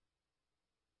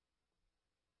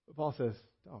 But Paul says,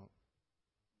 don't.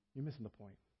 You're missing the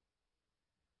point.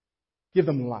 Give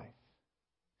them life.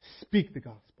 Speak the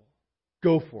gospel.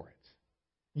 Go for it.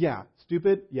 Yeah,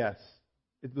 stupid? Yes.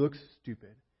 It looks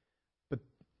stupid. But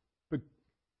okay,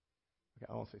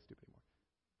 I won't say stupid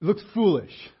anymore. It looks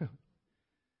foolish.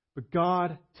 But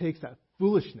God takes that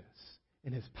foolishness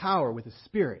in His power with His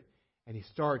Spirit, and He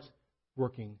starts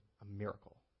working a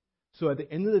miracle. So at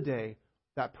the end of the day,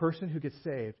 that person who gets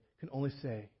saved can only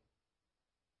say,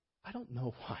 I don't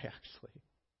know why, actually.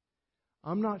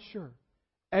 I'm not sure.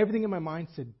 Everything in my mind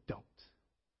said don't.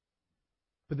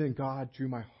 But then God drew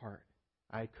my heart.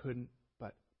 I couldn't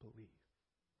but believe.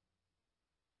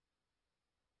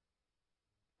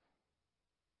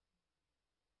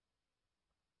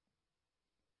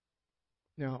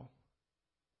 Now,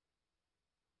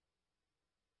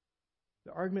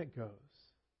 the argument goes,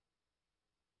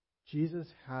 Jesus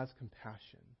has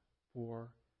compassion for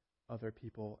other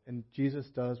people, and Jesus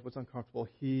does what's uncomfortable.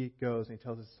 He goes and He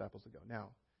tells His disciples to go. Now,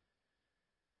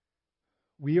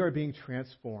 we are being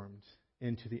transformed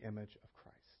into the image of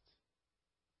Christ,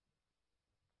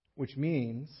 which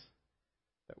means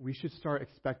that we should start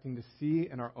expecting to see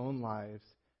in our own lives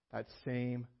that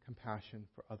same compassion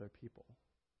for other people.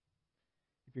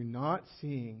 If you're not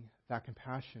seeing that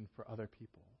compassion for other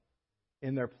people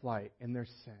in their plight, in their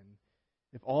sin,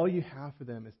 if all you have for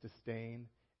them is disdain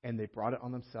and they brought it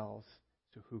on themselves,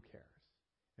 so who cares?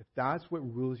 If that's what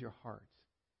rules your heart,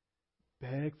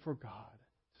 beg for God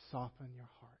to soften your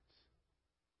hearts.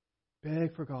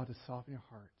 Beg for God to soften your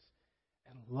hearts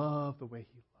and love the way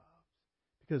He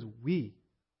loves. Because we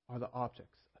are the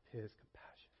objects of His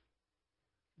compassion.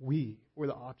 We were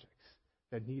the objects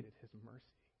that needed His mercy.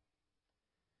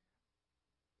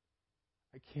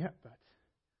 I can't but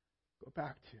go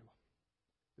back to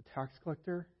the tax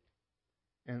collector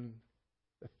and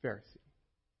the Pharisee.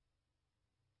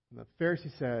 And the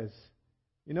Pharisee says,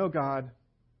 you know, God,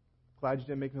 glad you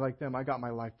didn't make me like them. I got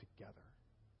my life together.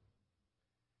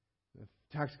 And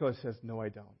the tax collector says, no, I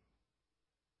don't.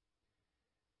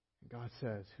 And God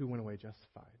says, who went away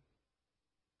justified?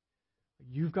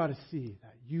 You've got to see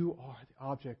that you are the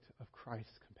object of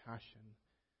Christ's compassion.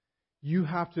 You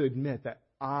have to admit that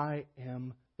I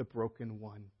am the broken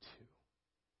one too.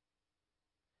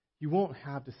 You won't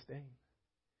have disdain.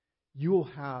 You will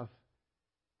have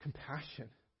compassion.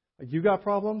 Like, you got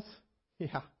problems?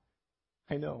 Yeah,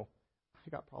 I know. I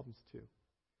got problems too.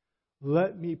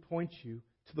 Let me point you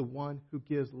to the one who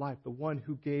gives life, the one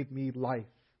who gave me life.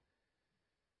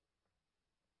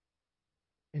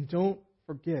 And don't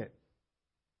forget,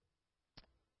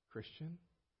 Christian,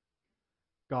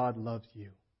 God loves you.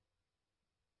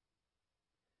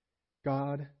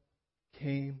 God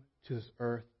came to this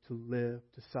earth to live,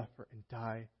 to suffer, and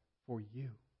die for you.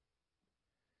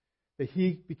 That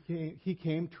He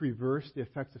came to reverse the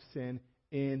effects of sin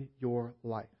in your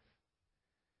life.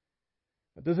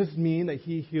 Now, does this mean that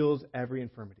He heals every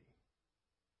infirmity?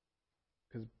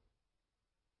 Because,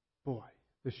 boy,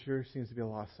 there sure seems to be a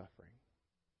lot of suffering.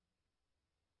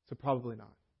 So probably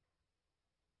not.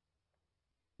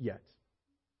 Yet.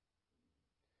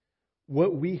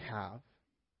 What we have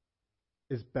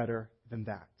is better than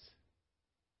that.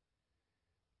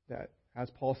 That, as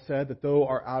Paul said, that though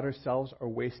our outer selves are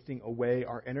wasting away,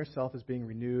 our inner self is being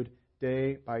renewed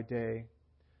day by day,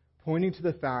 pointing to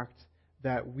the fact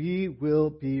that we will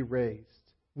be raised.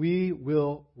 We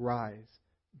will rise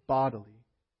bodily,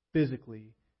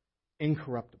 physically,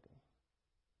 incorruptible.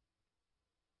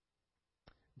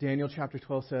 Daniel chapter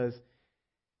 12 says,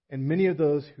 and many of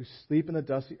those who sleep in the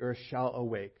dusty earth shall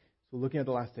awake. So looking at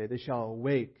the last day, they shall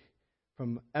awake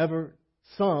from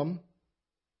some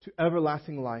to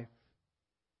everlasting life,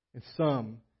 and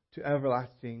some to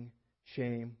everlasting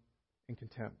shame and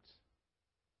contempt.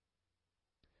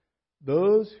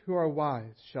 Those who are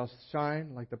wise shall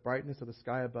shine like the brightness of the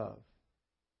sky above,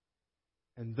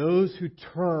 and those who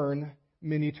turn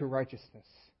many to righteousness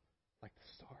like the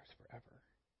stars forever.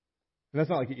 And that's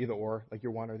not like either or, like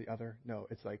you're one or the other. No,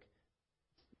 it's like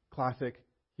classic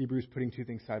Hebrews putting two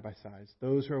things side by side.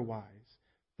 Those who are wise,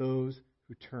 those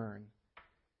who turn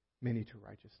many to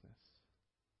righteousness.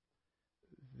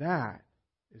 That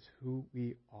is who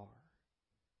we are.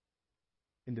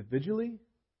 Individually,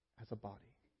 as a body.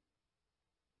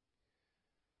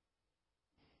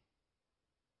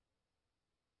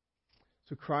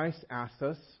 So Christ asks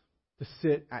us to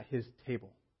sit at His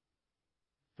table.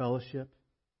 Fellowship,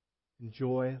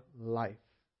 enjoy life.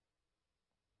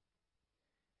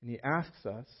 And He asks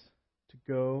us to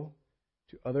go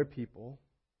to other people,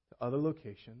 to other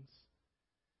locations,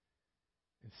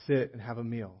 and sit and have a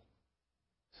meal.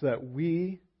 So that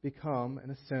we become, in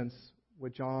a sense,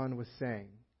 what John was saying.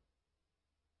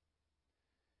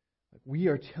 Like, we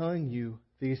are telling you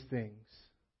these things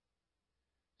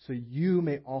so you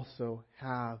may also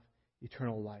have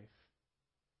eternal life.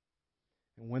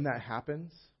 And when that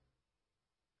happens,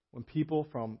 when people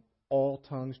from all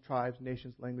tongues, tribes,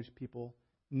 nations, language, people,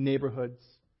 neighborhoods,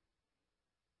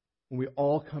 when we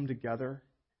all come together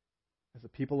as a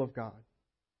people of God,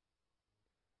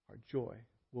 our joy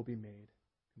will be made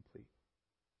complete.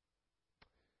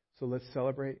 So let's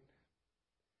celebrate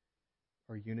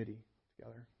our unity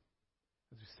together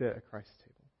as we sit at Christ's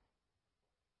table.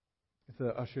 If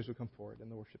the ushers would come forward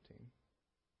and the worship team.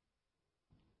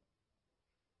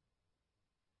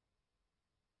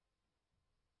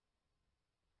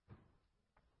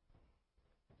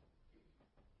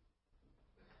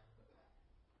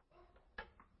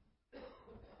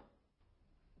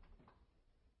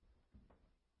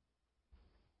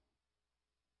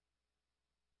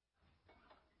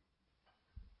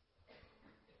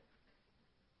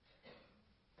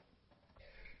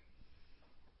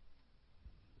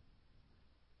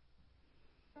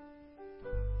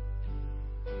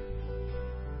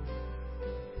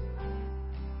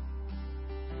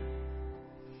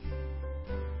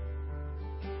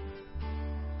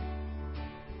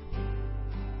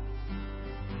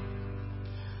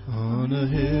 On a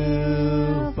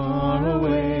hill far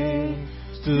away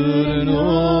stood an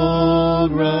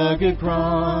old rugged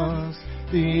cross,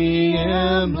 the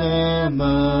emblem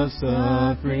of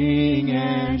suffering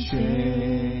and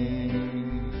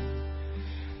shame.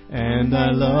 And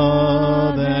I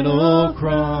love that old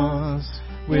cross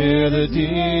where the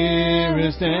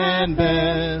dearest and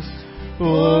best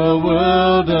for a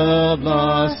world of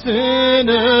lost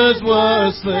sinners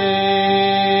was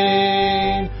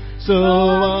slain. So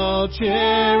I'll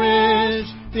cherish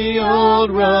the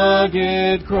old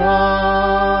rugged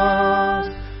cross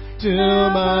till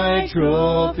my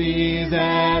trophies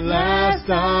at last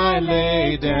I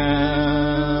lay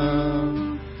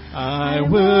down. I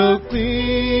will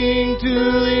cling to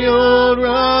the old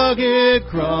rugged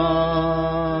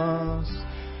cross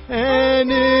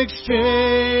and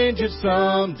exchange it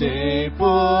someday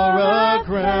for a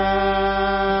crown.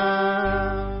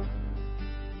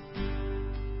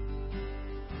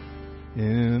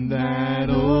 In that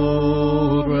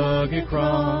old rugged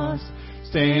cross,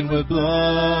 stained with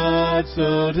blood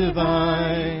so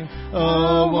divine,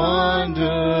 a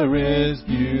wondrous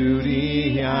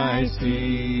beauty I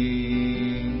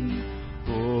see.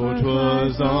 For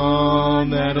 'twas on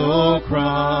that old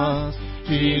cross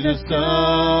Jesus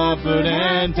suffered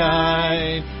and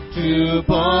died to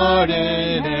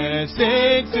pardon and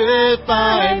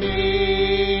sanctify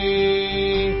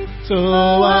me. So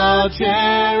I'll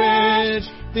cherish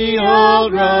the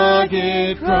old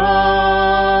rugged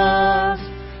cross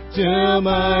till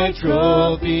my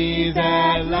trophies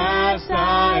at last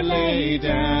I lay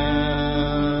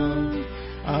down.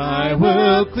 I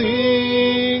will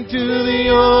cling to the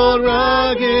old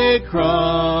rugged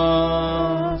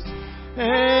cross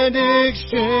and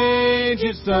exchange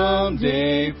it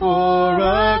someday for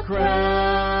a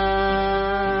crown.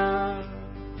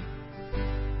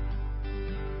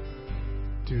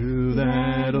 To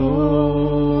that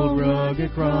old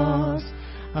rugged cross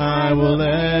I will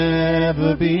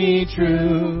ever be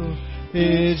true,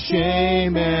 its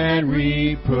shame and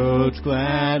reproach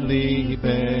gladly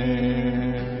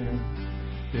bear.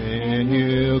 Then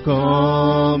He'll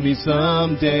call me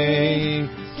someday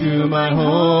to my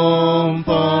home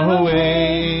far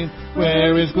away,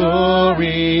 where His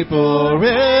glory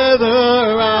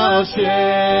forever I'll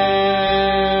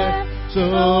share. So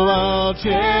I'll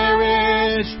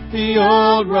cherish the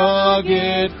old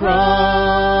rugged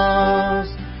cross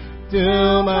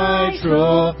till my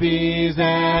trophies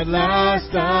at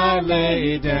last I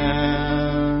lay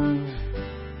down.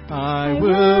 I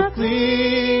will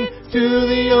cling to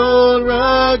the old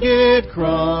rugged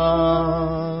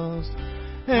cross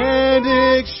and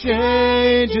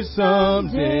exchange it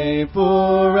someday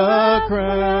for a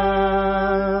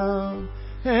crown.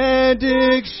 And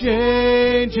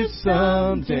exchange it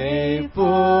someday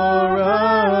for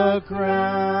a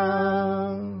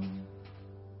crown.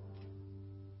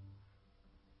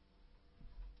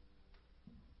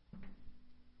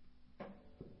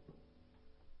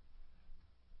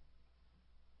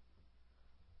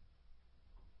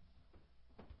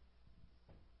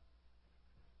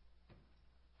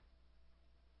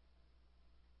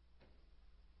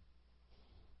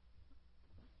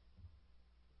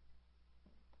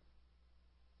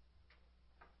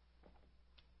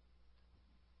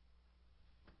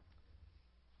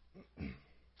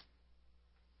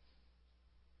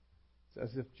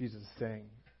 It's as if Jesus is saying,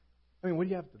 I mean, what do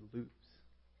you have to lose?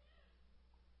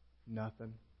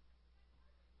 Nothing.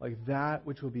 Like that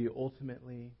which will be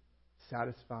ultimately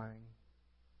satisfying,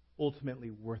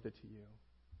 ultimately worth it to you.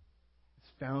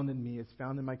 It's found in me. It's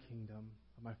found in my kingdom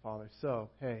of my Father. So,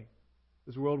 hey,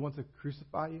 this world wants to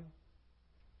crucify you,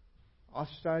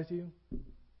 ostracize you.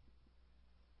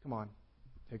 Come on,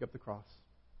 take up the cross.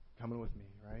 Coming with me,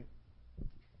 right?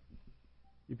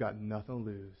 You've got nothing to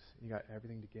lose. You got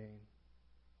everything to gain.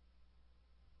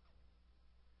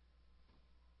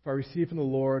 For I received from the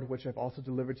Lord, which I've also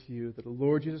delivered to you, that the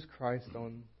Lord Jesus Christ,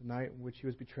 on the night in which He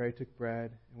was betrayed, took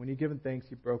bread, and when He had given thanks,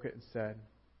 He broke it and said,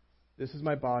 "This is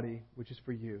my body, which is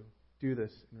for you. Do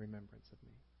this in remembrance of me."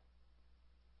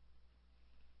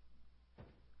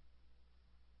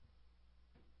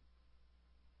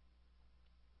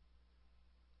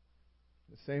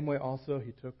 In the same way also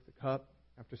He took the cup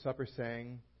after supper,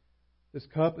 saying, "This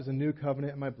cup is a new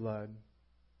covenant in my blood.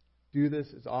 Do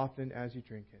this as often as you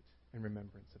drink it in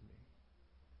remembrance of me."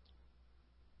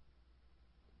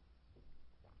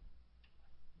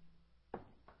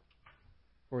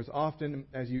 For as often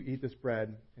as you eat this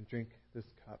bread and drink this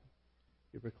cup,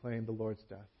 you proclaim the Lord's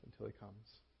death until He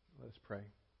comes. Let us pray.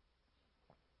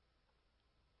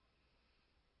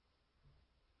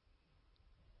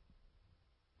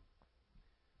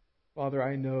 Father,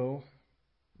 I know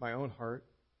my own heart.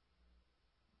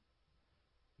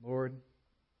 Lord,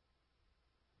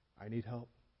 I need help.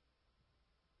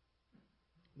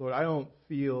 Lord, I don't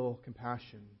feel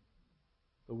compassion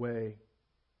the way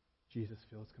Jesus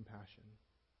feels compassion.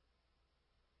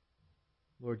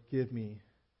 Lord, give me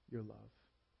your love.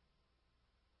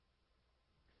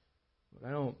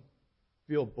 Lord, I don't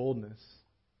feel boldness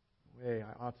the way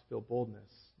I ought to feel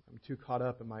boldness. I'm too caught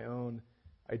up in my own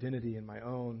identity and my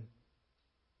own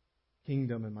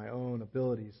kingdom and my own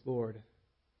abilities. Lord,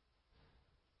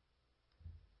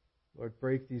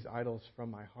 break these idols from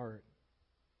my heart.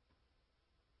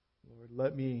 Lord,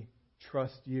 let me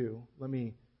trust you. Let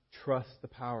me trust the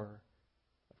power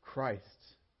of Christ.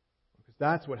 Because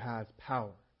that's what has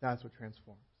power. That's what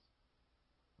transforms.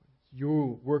 It's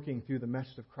you working through the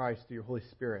message of Christ through your Holy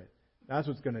Spirit. That's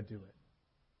what's going to do it.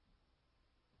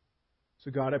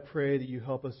 So God, I pray that you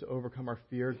help us to overcome our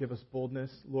fear. Give us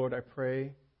boldness. Lord, I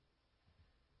pray,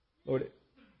 Lord,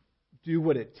 do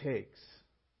what it takes.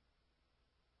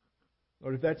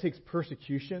 Lord, if that takes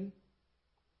persecution,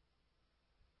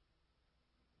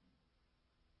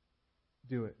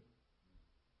 do it.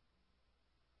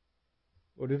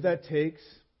 Lord, if that takes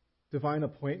divine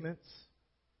appointments,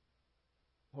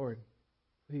 Lord,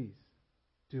 please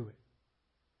do it.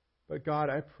 But God,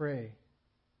 I pray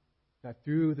that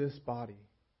through this body,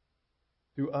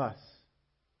 through us,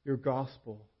 your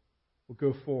gospel will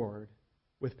go forward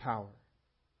with power.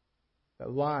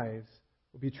 That lives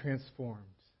will be transformed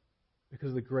because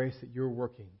of the grace that you're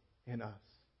working in us.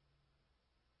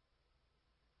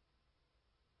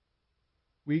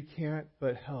 We can't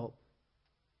but help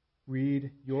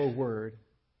read your word,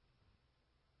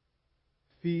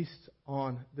 feast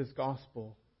on this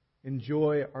gospel,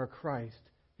 enjoy our Christ,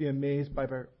 be amazed by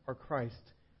our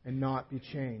Christ, and not be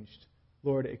changed.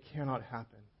 Lord, it cannot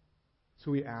happen.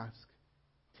 So we ask,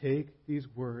 take these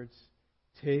words,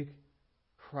 take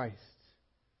Christ,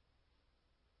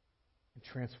 and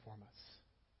transform us.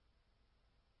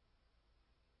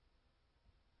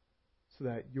 So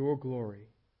that your glory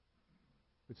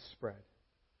would spread.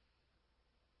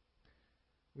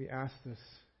 We ask this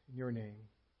in your name.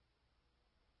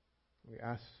 We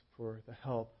ask for the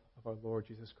help of our Lord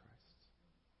Jesus Christ.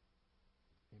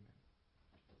 Amen.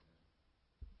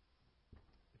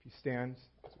 If you stand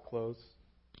to close.